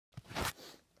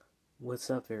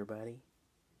What's up, everybody?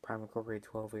 Prime Incorporated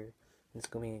 12 here. This is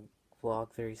going to be a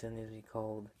vlog 37 is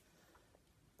called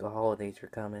The Holidays Are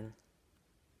Coming.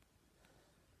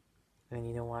 And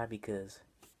you know why? Because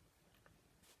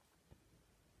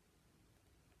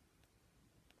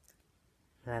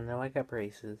I know I got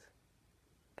braces,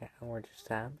 got orange this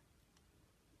time,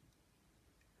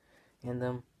 and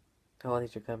the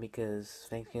holidays are coming because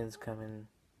Thanksgiving's coming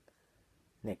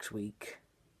next week,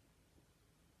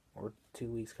 or 2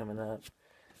 weeks coming up,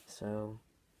 so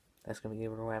that's going to be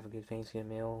good. We're going to have a good Thanksgiving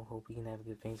meal. Hope you can have a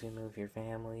good Thanksgiving meal with your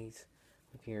families,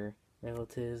 with your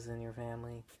relatives and your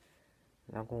family.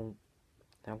 And I'm going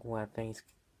to have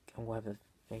a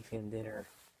Thanksgiving dinner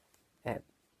at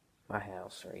my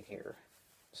house right here.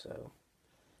 So,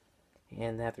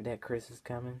 and after that, Chris is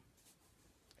coming.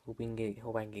 Hope I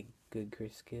can get good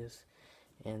Chris gifts.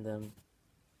 And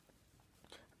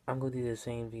I'm gonna do the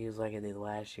same videos like I did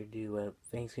last year. Do a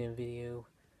Thanksgiving video.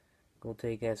 Gonna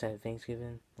tell you guys how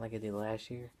Thanksgiving like I did last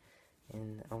year,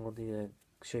 and I'm gonna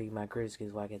show you my Chris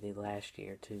gifts like I did last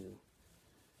year too.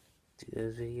 Do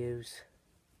those videos,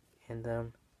 and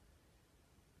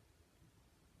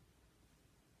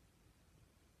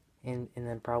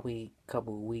then probably a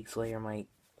couple of weeks later, I might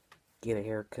get a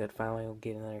haircut. Finally, I'll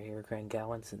get another haircut and got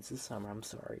one since this summer. I'm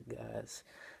sorry, guys.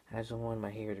 I just want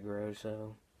my hair to grow,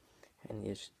 so and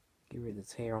just get rid of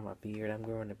this hair on my beard. I'm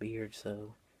growing a beard,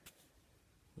 so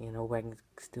you know I can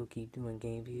still keep doing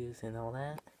game views and all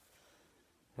that.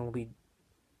 I'm gonna be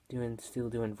still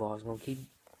doing vlogs.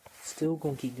 Still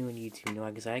gonna keep doing YouTube, you know,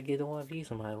 because I get a lot of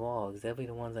views on my vlogs. Definitely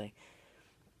the ones I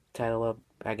title up.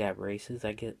 I got races.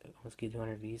 Let's get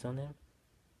 200 views on them.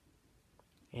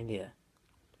 And yeah.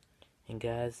 And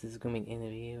guys, this is gonna be an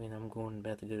interview, and I'm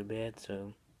about to go to bed,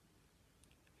 so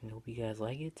I hope you guys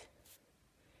like it.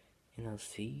 And I'll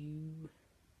see you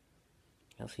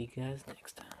guys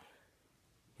next time.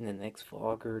 In the next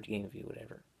vlog or game view,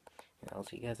 whatever. And I'll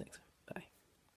see you guys next time.